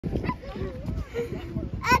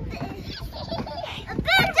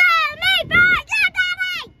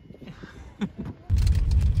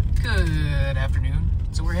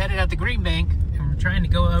we're headed out to Green Bank, and we're trying to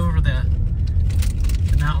go over the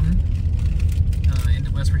mountain into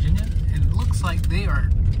West Virginia. And it looks like they are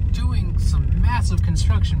doing some massive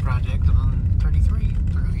construction project on 33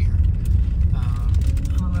 through here. I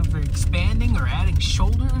don't know if they're expanding or adding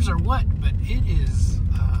shoulders or what, but it is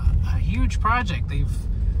a huge project. They've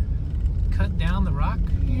cut down the rock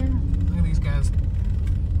here. Look at these guys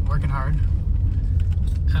working hard.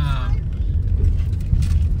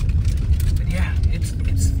 But yeah, it's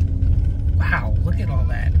wow, look at all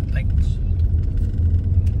that. Like,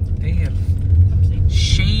 they have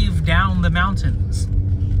shaved down the mountains.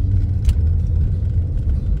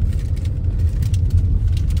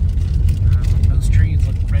 Those trees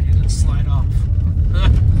look ready to slide off.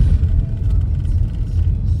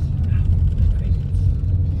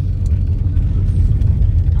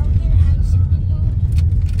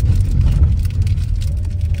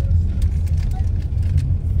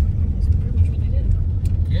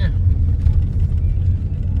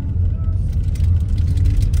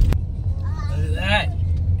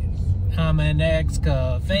 I'm an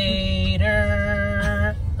excavator.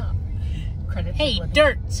 Hey,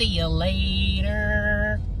 dirt, see you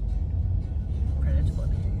later.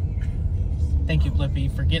 Thank you,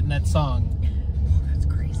 Blippi, for getting that song. Oh, that's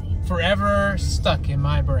crazy. Forever stuck in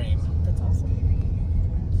my brain. That's awesome.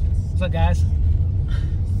 What's up, guys?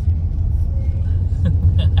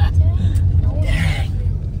 Dang.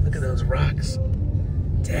 Look at those rocks.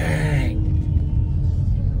 Dang.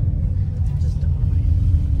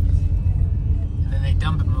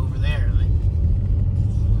 Dump them over there. They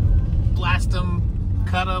blast them,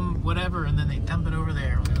 cut them, whatever, and then they dump it over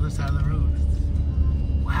there on the other side of the road.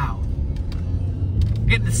 Wow.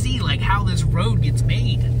 Getting to see like how this road gets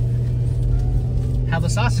made. How the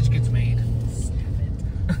sausage gets made.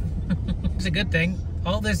 It's a good thing.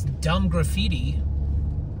 All this dumb graffiti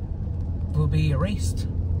will be erased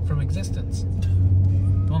from existence.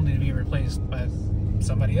 Only to be replaced by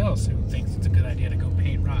somebody else who thinks it's a good idea to go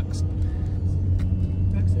paint rocks.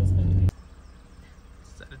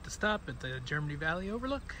 Decided to stop at the Germany Valley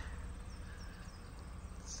Overlook.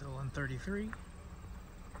 Still on 33.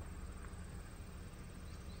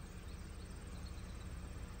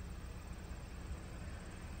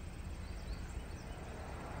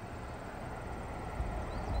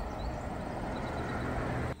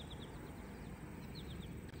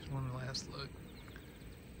 Just one last look.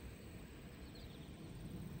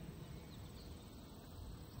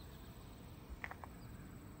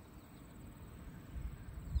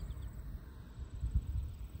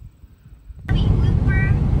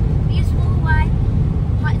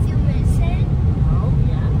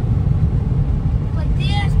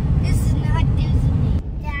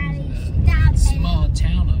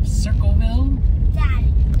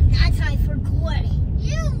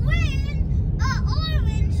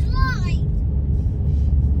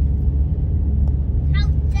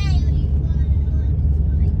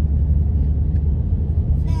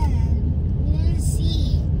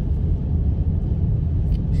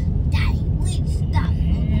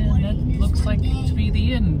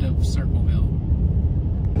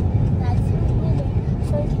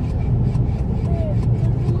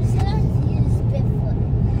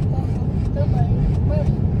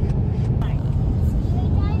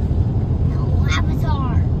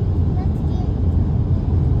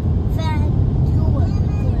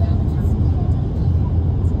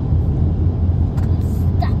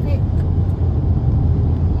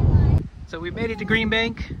 So we made it to Green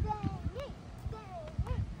Bank.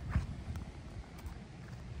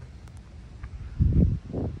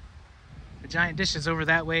 The giant dish is over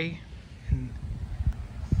that way, and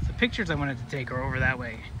the pictures I wanted to take are over that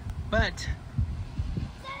way. But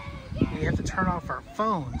we have to turn off our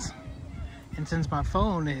phones. And since my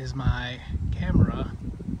phone is my camera,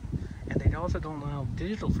 and they also don't allow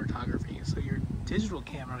digital photography, so your digital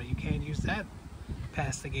camera, you can't use that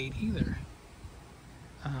past the gate either.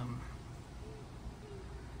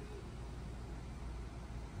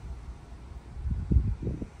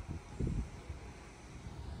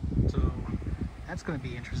 So that's going to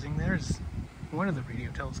be interesting. There's one of the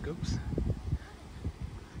radio telescopes.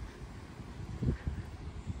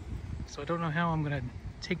 So I don't know how I'm going to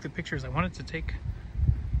take the pictures I wanted to take.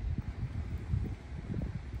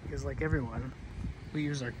 Because like everyone, we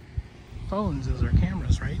use our phones as our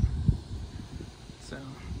cameras, right? So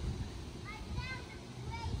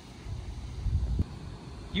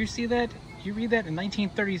you see that? You read that in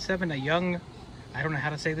 1937, a young, I don't know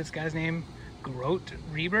how to say this guy's name, Grote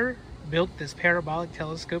Reber built this parabolic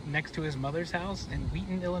telescope next to his mother's house in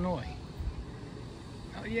Wheaton, Illinois.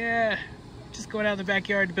 Oh yeah, just going out in the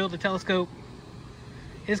backyard to build a telescope.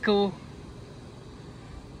 It's cool.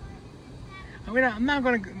 I'm not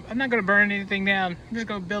gonna burn anything down. I'm just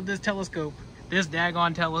gonna build this telescope. This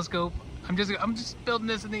daggone telescope. I'm just building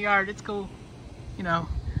this in the yard. It's cool. You know.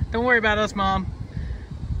 Don't worry about us, Mom.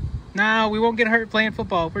 No, we won't get hurt playing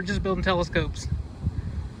football. We're just building telescopes.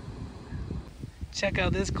 Check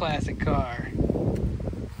out this classic car.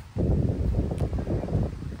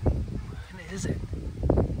 What is it?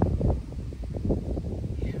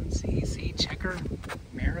 See, checker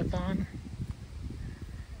marathon.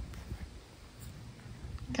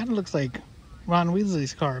 Kind of looks like Ron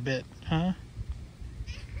Weasley's car a bit, huh?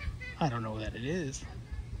 I don't know what that it is.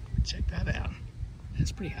 Check that out.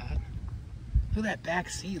 That's pretty hot. Look at that back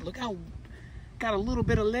seat. Look how got a little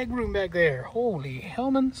bit of leg room back there. Holy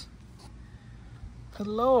Hellmans. Good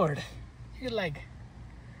Lord. You're like,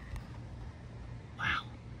 wow.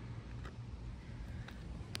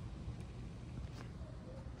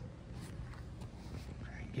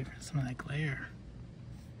 Give her some of that glare.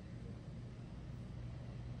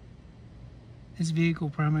 This vehicle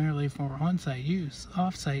primarily for on-site use,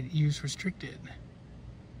 off-site use restricted.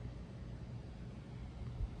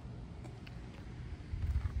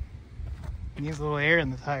 Needs a little air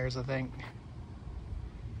in the tires, I think.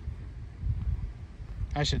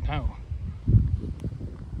 I should know.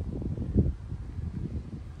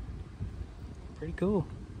 Pretty cool.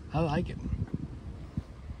 I like it.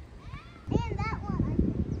 And that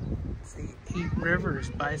one. It's the 8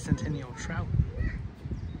 Rivers Bicentennial Trout.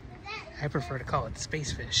 I prefer to call it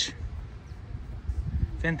space fish.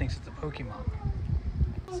 Finn thinks it's a Pokemon.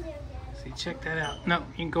 See, check that out. No,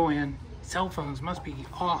 you can go in. Cell phones must be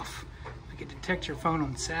off. I can detect your phone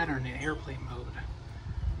on Saturn in airplane mode.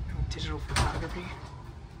 No digital photography.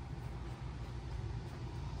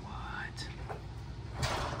 What?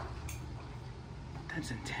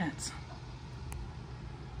 That's intense.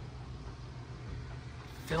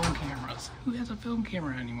 Film cameras. Who has a film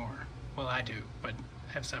camera anymore? Well, I do, but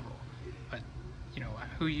I have several. But, you know,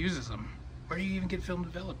 who uses them? Where do you even get film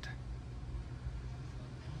developed?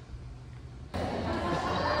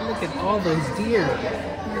 Look at all those deer.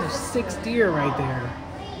 There's 6 deer right there.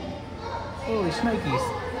 Holy shnikes.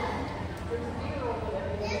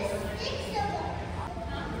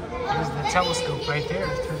 There's the telescope right there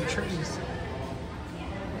through the trees.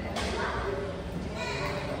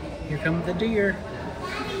 Here come the deer.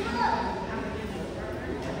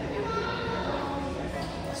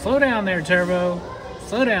 Slow down there, Turbo.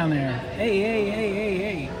 Slow down there. Hey, hey, hey, hey,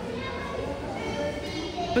 hey.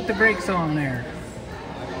 Put the brakes on there.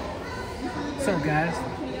 What's up, guys?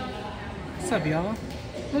 What's up, y'all?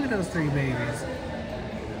 Look at those 3 babies.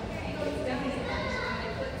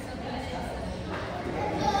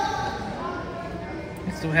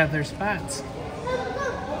 They still have their spots.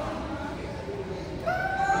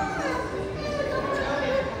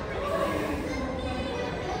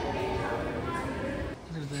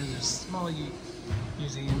 There's a small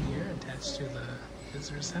museum here attached to the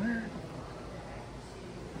visitor center. And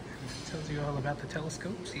it tells you all about the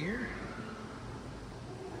telescopes here.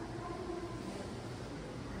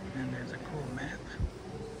 And there's a cool map.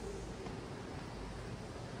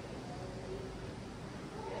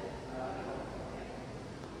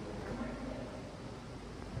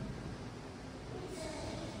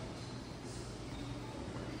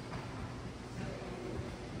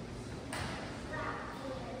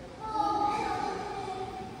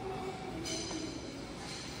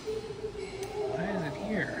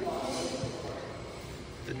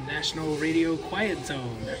 National Radio Quiet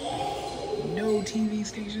Zone. No TV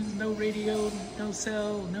stations, no radio, no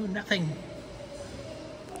cell, no nothing.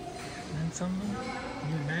 And then some, can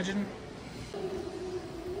you imagine?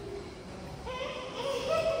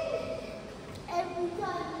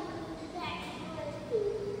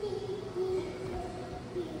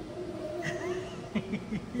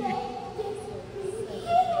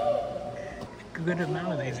 A good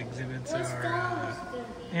amount of these exhibits are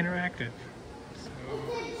interactive.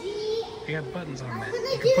 They have buttons on that.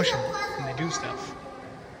 You can push them and they do stuff.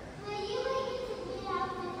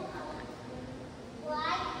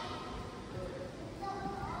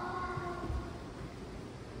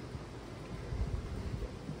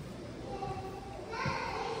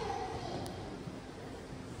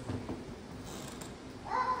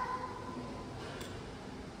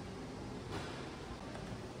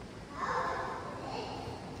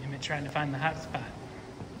 Emmett trying to find the hot spot.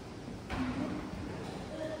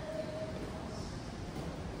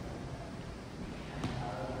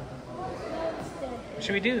 What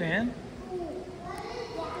should we do, man?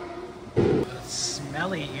 The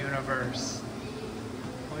smelly universe.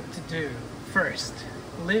 What to do? First,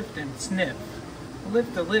 lift and sniff.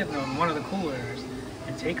 Lift the lid on one of the coolers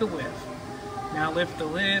and take a whiff. Now lift the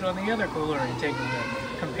lid on the other cooler and take a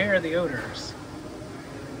look. Compare the odors.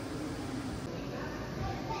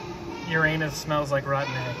 Uranus smells like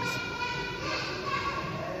rotten eggs.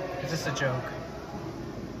 Is this a joke?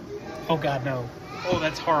 Oh God, no. Oh,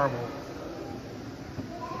 that's horrible.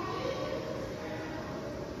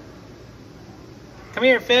 Come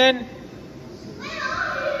here, Finn.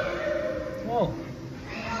 Oh,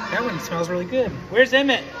 that one smells really good. Where's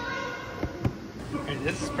Emmett?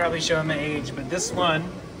 This is probably showing my age, but this one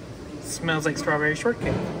smells like strawberry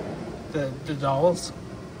shortcake. The dolls,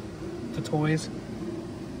 the toys.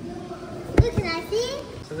 Look, can I see?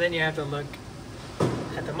 So then you have to look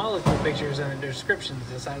at the molecule pictures and the descriptions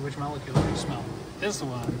to decide which molecule you smell. This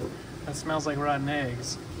one that smells like rotten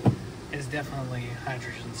eggs is definitely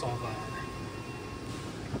hydrogen sulfide.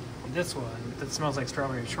 This one that smells like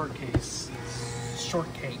strawberry shortcake is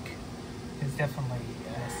definitely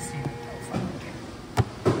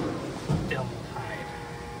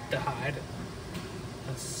acetaldehyde.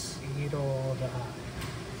 Acetaldehyde.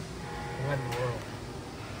 What in the world?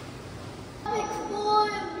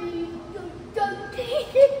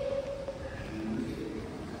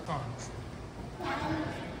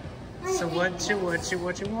 So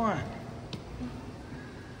what you want?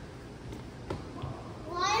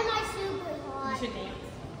 Why am I super hot? You should dance.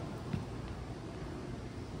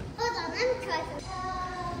 Hold on, let me try some.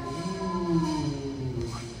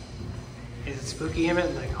 Is it spooky,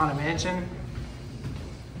 Emmett? Like Haunted Mansion?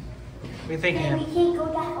 What do you think, We Em? can't go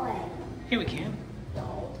that way. Here we can.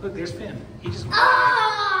 Look, there's Finn. He just.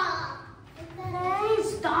 Ah!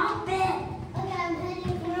 Stop it! Okay, I'm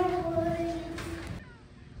heading forward.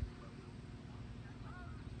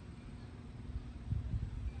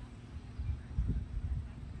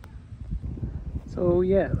 So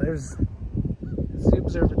yeah, there's the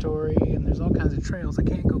observatory and there's all kinds of trails. I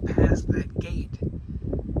can't go past that gate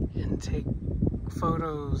and take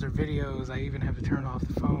photos or videos. I even have to turn off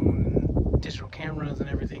the phone and digital cameras and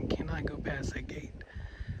everything. Cannot go past that gate.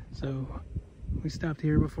 So we stopped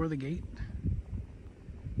here before the gate.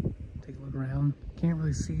 Take a look around. Can't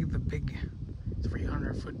really see the big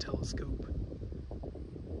 300-foot telescope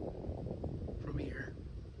from here.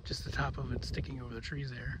 Just the top of it sticking over the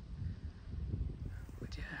trees there. But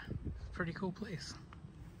yeah, pretty cool place.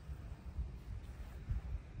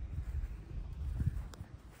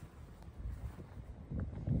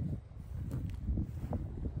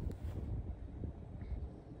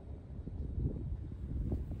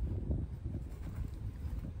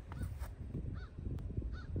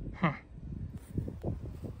 Huh.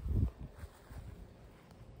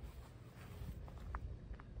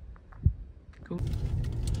 Cool.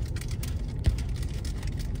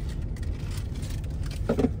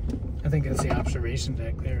 I think that's the observation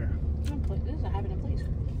deck there. This is having a place.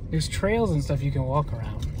 There's trails and stuff you can walk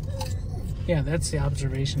around. Yeah, that's the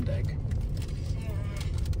observation deck.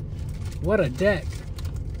 What a deck!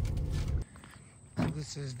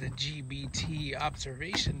 This is the GBT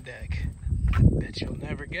observation deck. I bet you'll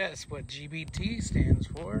never guess what GBT stands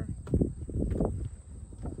for.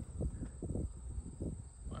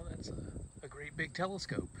 Well, that's a great big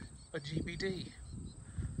telescope, a GBT. I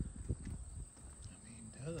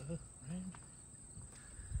mean, duh, right?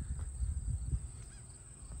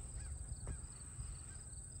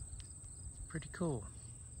 Pretty cool.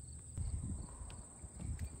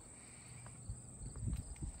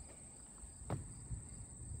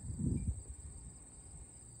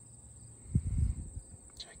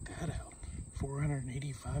 Check that out.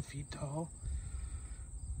 485 feet tall.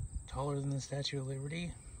 Taller than the Statue of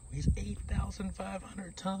Liberty. Weighs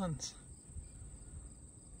 8,500 tons.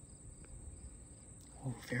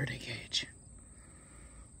 Oh, Faraday cage.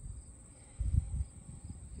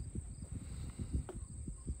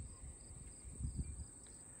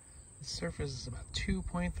 The surface is about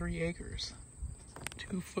 2.3 acres.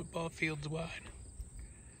 2 football fields wide.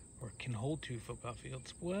 Or it can hold 2 football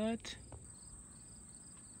fields. What?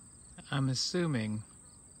 I'm assuming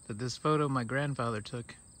that this photo my grandfather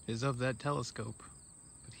took is of that telescope,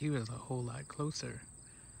 but he was a whole lot closer.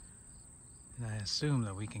 And I assume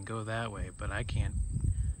that we can go that way, but I can't.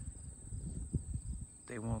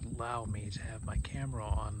 They won't allow me to have my camera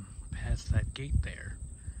on past that gate there.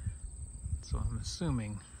 So I'm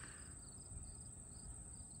assuming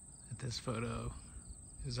that this photo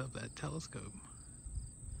is of that telescope.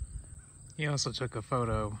 He also took a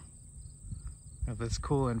photo of this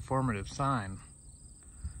cool informative sign,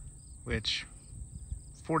 which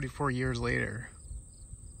 44 years later,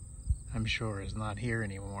 I'm sure is not here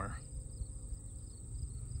anymore.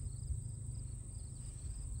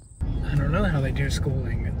 I don't know how they do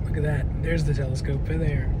schooling. Look at that. There's the telescope right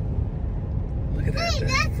there. Look at that Hey, thing.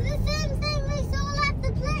 that's the same thing we saw at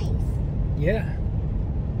the place. Yeah.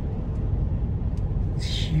 It's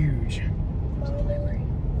huge.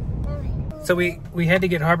 So we had to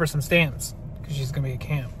get Harper some stamps because she's going to be at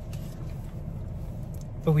camp.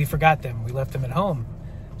 But we forgot them. We left them at home.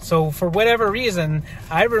 So for whatever reason,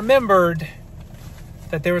 I remembered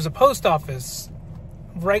that there was a post office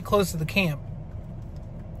right close to the camp.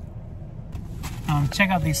 Check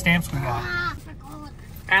out these stamps we got. Ah, I forgot.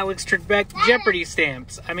 Alex Trebek Jeopardy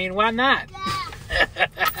stamps. I mean, why not?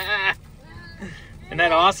 Isn't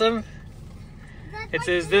that awesome? It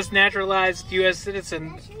says, this naturalized U.S.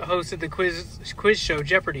 citizen hosted the quiz show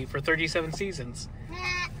Jeopardy for 37 seasons.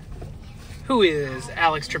 Who is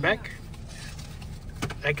Alex Trebek?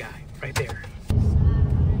 That guy, right there.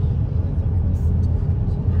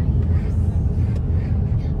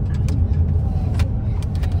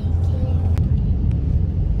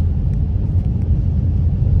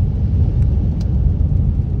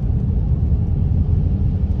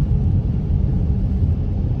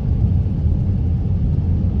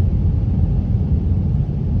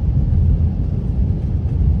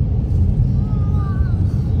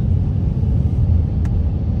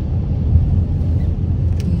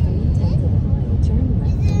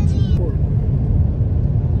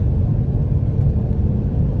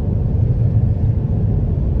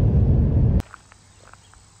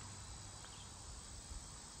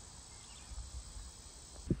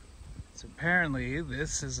 So apparently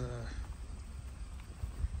this is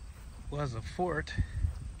was a fort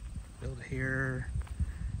built here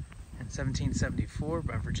in 1774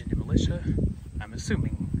 by Virginia militia. I'm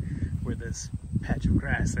assuming where this patch of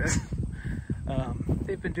grass is.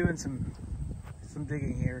 They've been doing some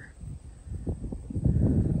digging here,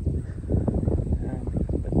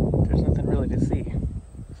 but there's nothing really to see.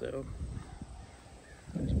 So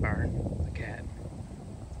there's Barn, the cat.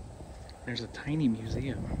 There's a tiny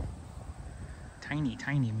museum.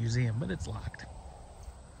 Tiny museum, but it's locked.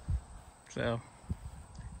 So,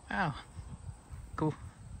 wow, cool.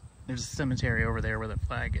 There's a cemetery over there where the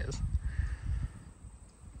flag is.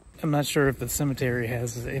 I'm not sure if the cemetery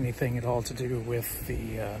has anything at all to do with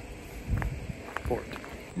the fort.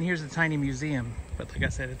 And here's a tiny museum, but like I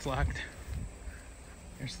said, it's locked.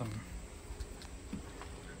 There's some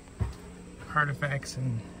artifacts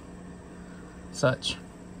and such.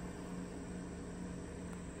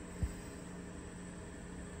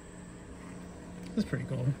 That's pretty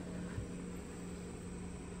cool.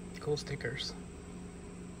 Cool stickers.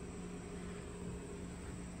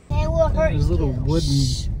 There's little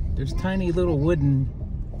wooden, there's tiny little wooden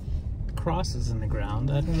crosses in the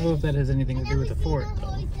ground. I don't know if that has anything to do with the fort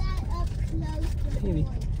though. Maybe.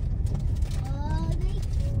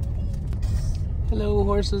 Hello,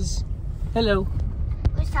 horses. Hello.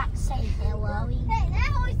 What's that say, hello? Hey,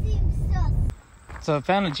 that horse seems sus. So I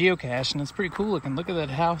found a geocache and it's pretty cool looking. Look at that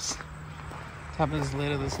house. Top of this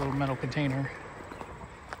lid of this little metal container.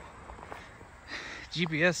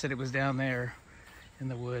 GPS said it was down there in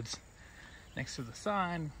the woods next to the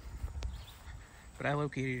sign, but I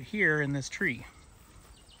located it here in this tree.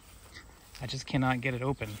 I just cannot get it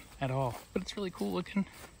open at all, but it's really cool looking.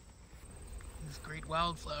 These great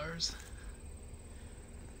wildflowers.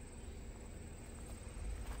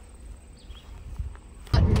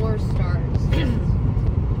 More stars.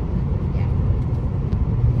 Yeah.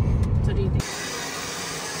 So do you think?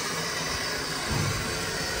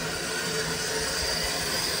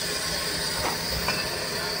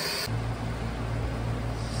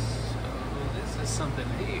 Something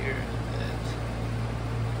here that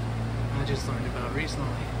I just learned about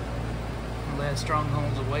recently. The last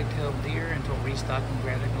strongholds of white-tailed deer until restocking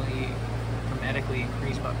dramatically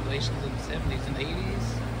increased populations in the 70s and 80s.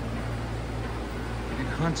 It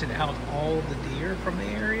hunted out all the deer from the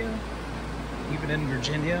area. Even in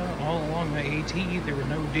Virginia, all along the AT, there were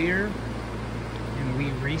no deer. And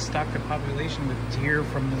we restocked the population with deer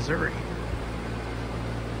from Missouri.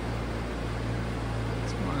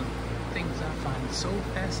 Things I find so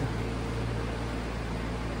fascinating.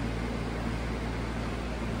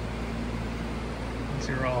 These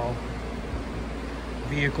are all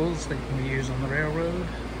vehicles that can be used on the railroad.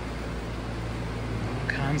 All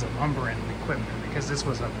kinds of lumber and equipment because this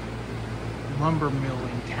was a lumber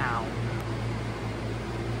milling town.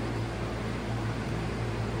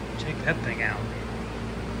 Check that thing out.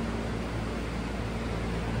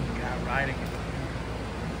 Guy riding it.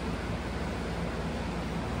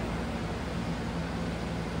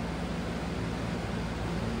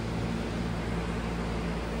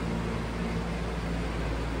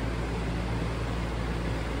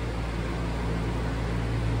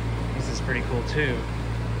 Pretty cool too.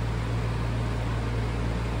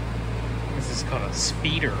 This is called a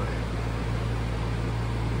speeder.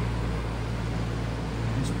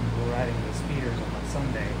 These people riding the speeders on a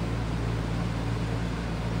Sunday.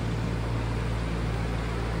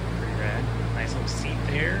 Pretty rad. Nice little seat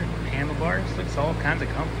there, handlebars. Looks all kinds of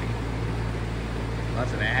comfy.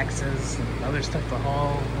 Lots of axes and other stuff to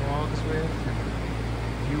haul logs with. And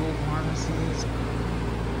fuel harnesses.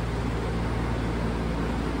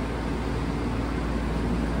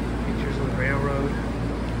 Pictures of the railroad.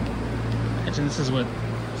 Imagine this is what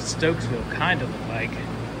Stokesville kind of looked like.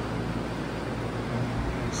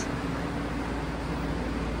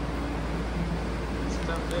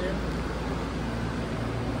 Stuff there.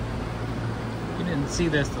 We didn't see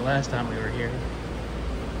this the last time we were here.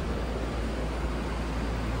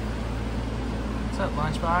 What's up,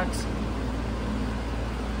 Lunchbox?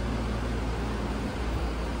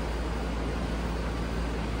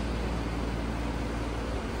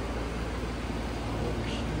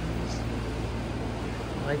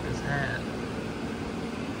 I like this hat.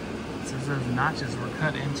 It says those notches were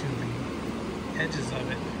cut into the edges of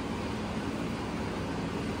it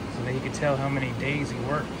so that you could tell how many days he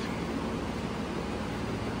worked.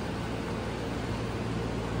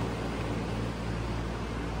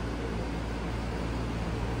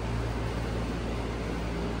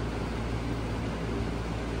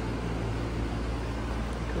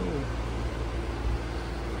 Cool.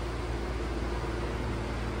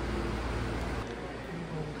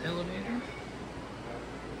 Elevator.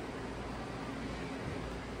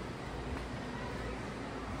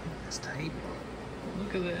 That's tight.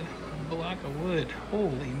 Look at that block of wood.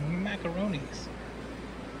 Holy macaronis.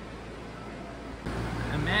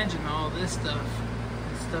 Imagine all this stuff.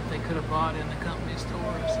 The stuff they could have bought in the company store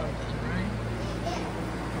or something, right?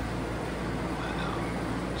 Wow.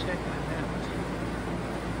 Check that out.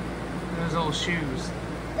 Those old shoes.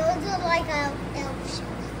 Those are like elf shoes.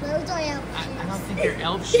 Those are elf shoes. I don't think they're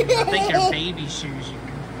elf shoes. I think they're baby shoes, you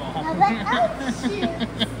goofball. Now they're elf shoes.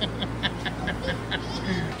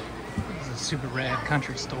 This is a super rad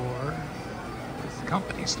country store. It's a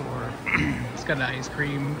company store. It's got an ice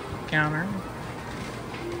cream counter.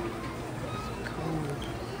 Cool.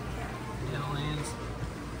 Dylan's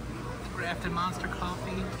Grafted Monster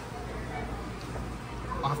coffee.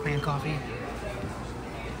 Offman coffee.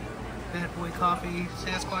 Bad Boy coffee.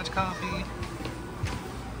 Sasquatch coffee.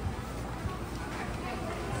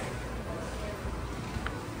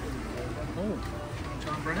 Oh,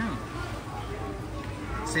 John Brown.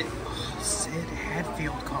 Sid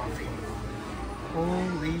Hadfield coffee.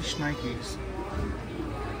 Holy shnikes.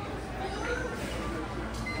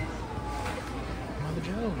 Mother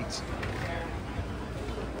Jones.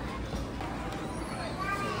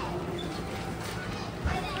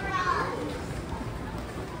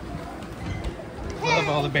 Love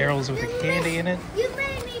all the barrels with the candy in it. You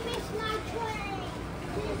made me miss my train.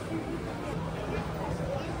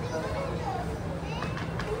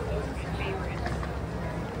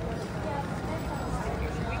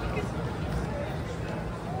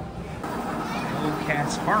 Old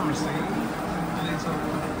Cass Pharmacy. Nice old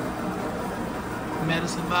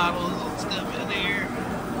medicine bottles and stuff in there.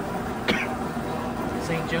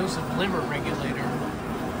 St. Joseph liver regulator.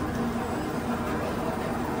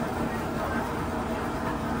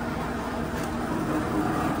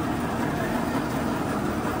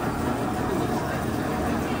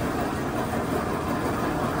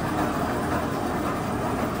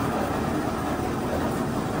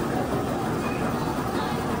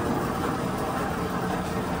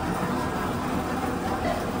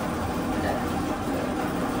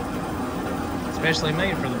 Especially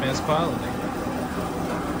made for the best quality.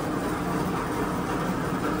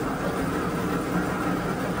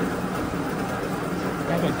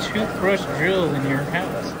 Have a toothbrush drill in your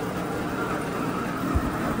house.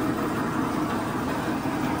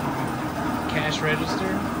 Cash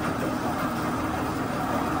register.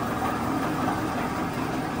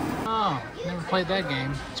 Oh, never played that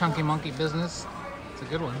game. Chunky Monkey Business. It's a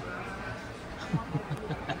good one.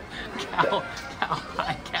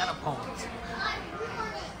 Cowhide catapults.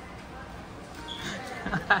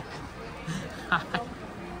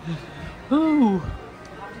 Ooh.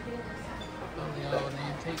 All the old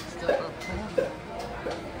antique stuff up front.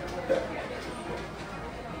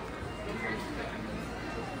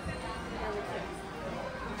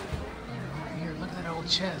 Here, look at that old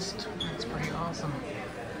chest. That's pretty awesome.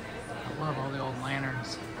 I love all the old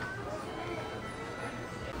lanterns.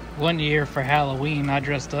 One year for Halloween, I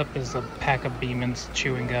dressed up as a pack of Beeman's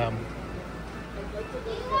chewing gum.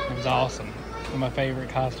 It was awesome. One of my favorite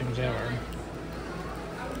costumes ever.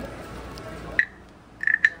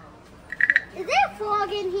 Is there a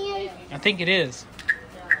frog in here? I think it is.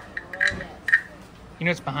 You know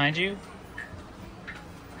what's behind you?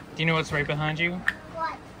 Do you know what's right behind you?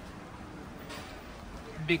 What?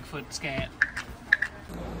 Bigfoot scat.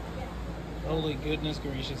 Holy goodness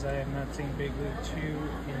gracious, I have not seen Bigfoot 2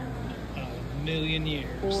 in a million years.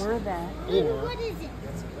 Or that. Or, What is it?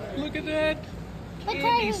 look at that! What Candy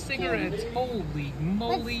kind of cigarettes. Holy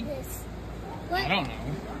moly. What's this? I don't know.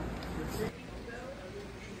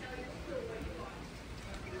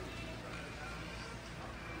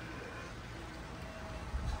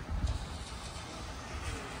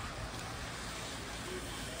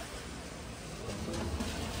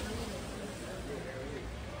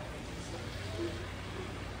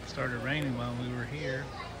 Started raining while we were here,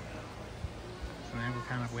 so now we're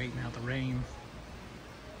kind of waiting out the rain.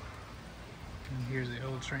 And here's the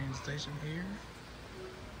old train station here.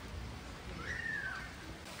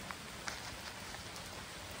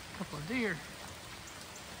 Couple of deer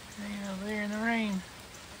hanging out there in the rain.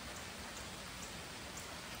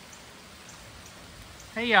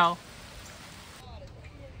 Hey y'all.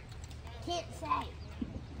 Can't say.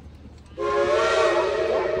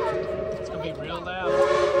 It's gonna be real loud.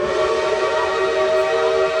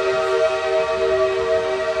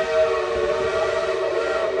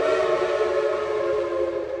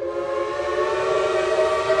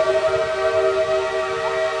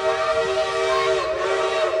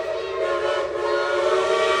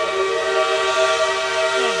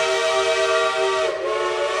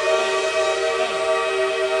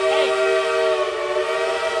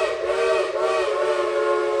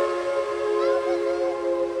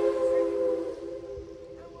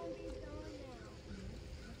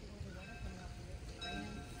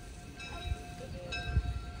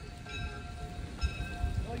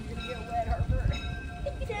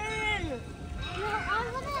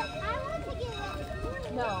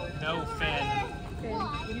 No. No, Finn. You don't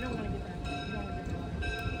want to get that. You don't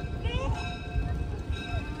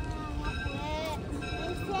want to get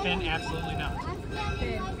that. Finn, absolutely not.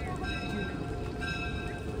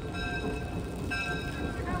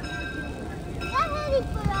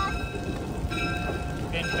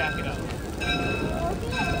 Finn, back it up.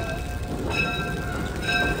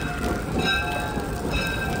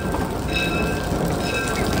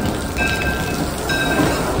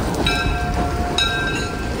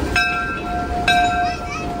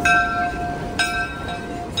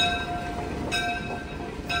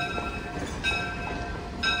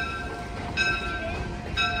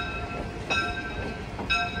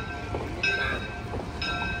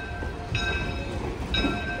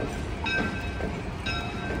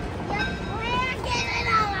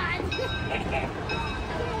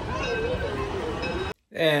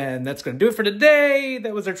 And that's going to do it for today.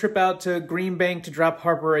 That was our trip out to Green Bank to drop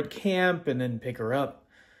Harper at camp and then pick her up.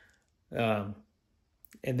 And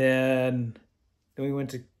then we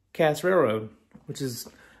went to Cass Railroad, which is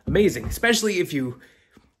amazing, especially if you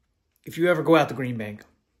ever go out to Green Bank.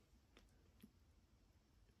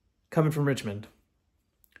 Coming from Richmond.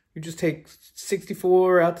 You just take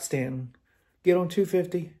 64 out to Stanton, get on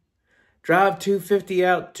 250, drive 250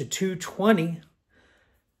 out to 220,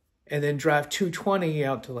 and then drive 220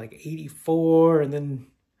 out to like 84, and then,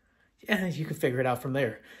 yeah, you can figure it out from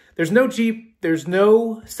there. There's no Jeep, there's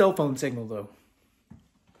no cell phone signal though.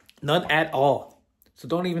 None at all. So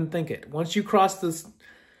don't even think it. Once you cross this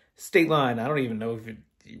state line, I don't even know if it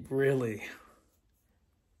really,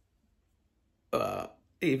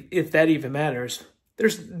 if that even matters.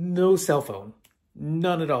 There's no cell phone,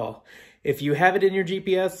 none at all. If you have it in your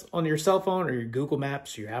GPS on your cell phone or your Google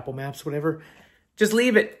Maps, your Apple Maps, whatever, just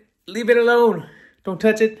leave it. Leave it alone. Don't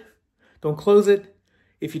touch it. Don't close it.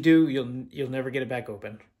 If you do, you'll never get it back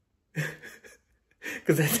open.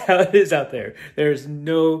 Because that's how it is out there. There's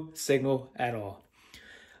no signal at all.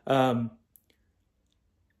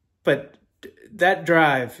 But that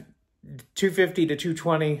drive, 250 to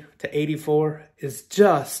 220 to 84, is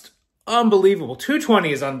just unbelievable.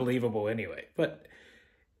 220 is unbelievable anyway. But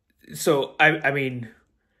so, I mean,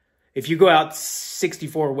 if you go out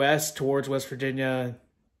 64 west towards West Virginia,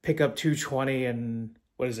 pick up 220 and,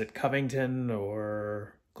 what is it, Covington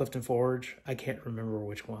or Clifton Forge? I can't remember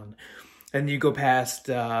which one. And you go past,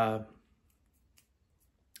 there's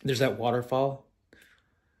that waterfall.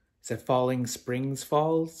 Is that Falling Springs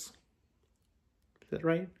Falls? Is that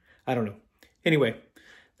right? I don't know. Anyway,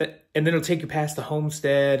 and then it'll take you past the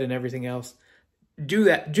homestead and everything else. Do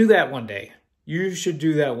that one day. You should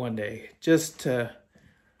do that one day.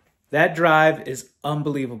 That drive is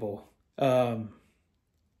unbelievable.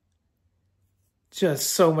 Just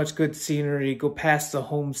so much good scenery. Go past the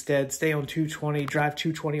homestead, stay on 220, drive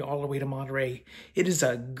 220 all the way to Monterey. It is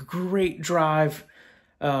a great drive.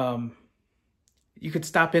 You could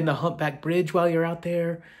stop in the Humpback Bridge while you're out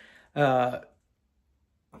there.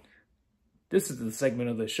 This is the segment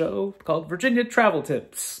of the show called Virginia Travel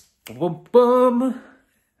Tips. Boom, boom.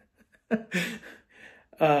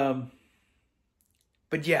 But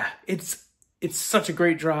yeah, it's such a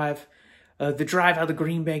great drive. The drive out of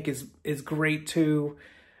Green Bank is great too.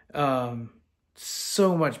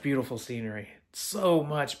 So much beautiful scenery. So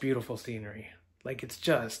much beautiful scenery. Like, it's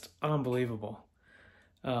just unbelievable.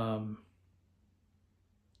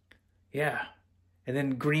 Yeah. And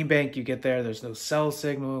then Green Bank, you get there, there's no cell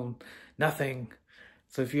signal, nothing.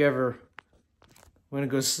 So if you ever want to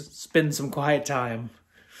go spend some quiet time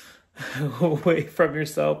away from your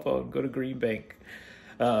cell phone, go to Green Bank.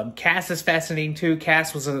 Cass is fascinating too.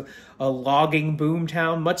 Cass was a logging boom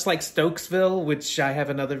town, much like Stokesville, which I have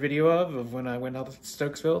another video of when I went out to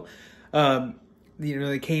Stokesville. You know,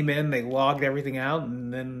 they came in, they logged everything out,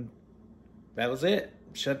 and then that was it.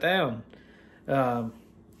 Shut down.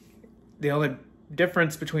 The only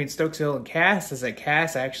difference between Stokesville and Cass is that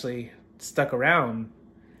Cass actually stuck around.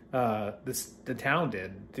 The town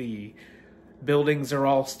did. The buildings are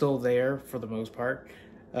all still there for the most part.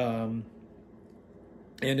 Whereas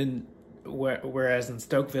in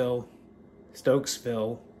Stokesville,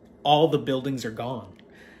 all the buildings are gone.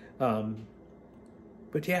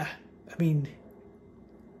 But yeah, I mean,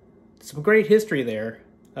 some great history there.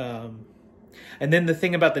 And then the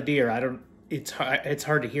thing about the deer, it's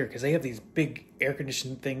hard to hear because they have these big air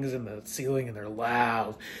conditioned things in the ceiling and they're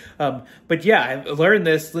loud. But yeah, I learned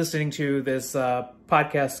this listening to this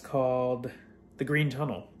podcast called The Green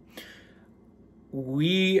Tunnel.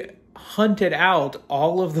 We hunted out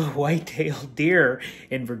all of the white-tailed deer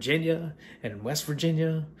in Virginia and West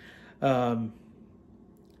Virginia. Their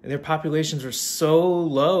populations were so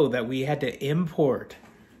low that we had to import.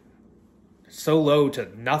 So low to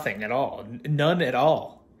nothing at all. None at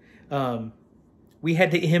all. We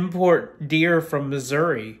had to import deer from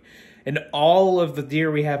Missouri. And all of the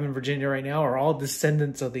deer we have in Virginia right now are all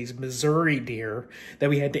descendants of these Missouri deer that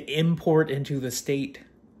we had to import into the state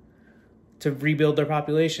to rebuild their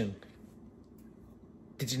population.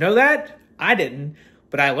 Did you know that? I didn't,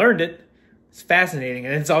 but I learned it. It's fascinating,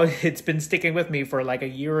 and it's been sticking with me for like a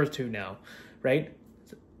year or two now, right?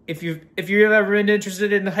 If you've ever been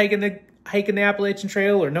interested in hiking the Appalachian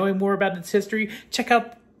Trail or knowing more about its history, check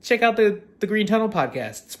out the Green Tunnel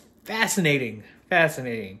podcast. It's fascinating. But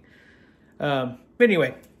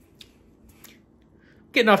anyway,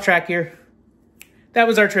 getting off track here. That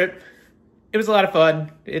was our trip. It was a lot of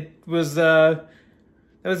fun. It was that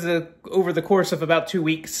was over the course of about 2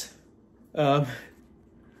 weeks. Yeah,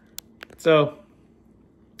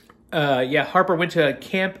 Harper went to a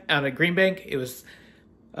camp out at Green Bank. It was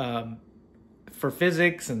for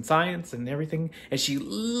physics and science and everything, and she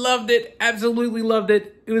loved it. Absolutely loved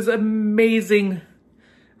it. It was amazing.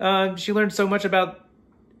 She learned so much about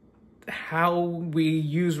how we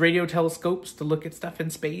use radio telescopes to look at stuff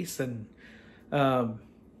in space, and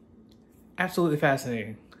absolutely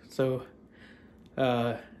fascinating. So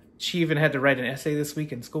she even had to write an essay this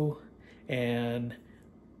week in school. And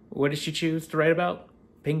what did she choose to write about?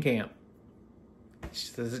 Ping Camp. She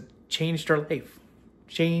says it changed her life.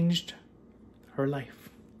 Changed her life.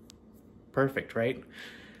 Perfect, right?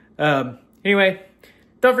 Anyway,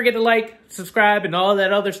 don't forget to like, subscribe, and all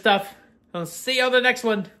that other stuff. I'll see you on the next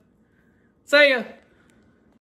one. See ya.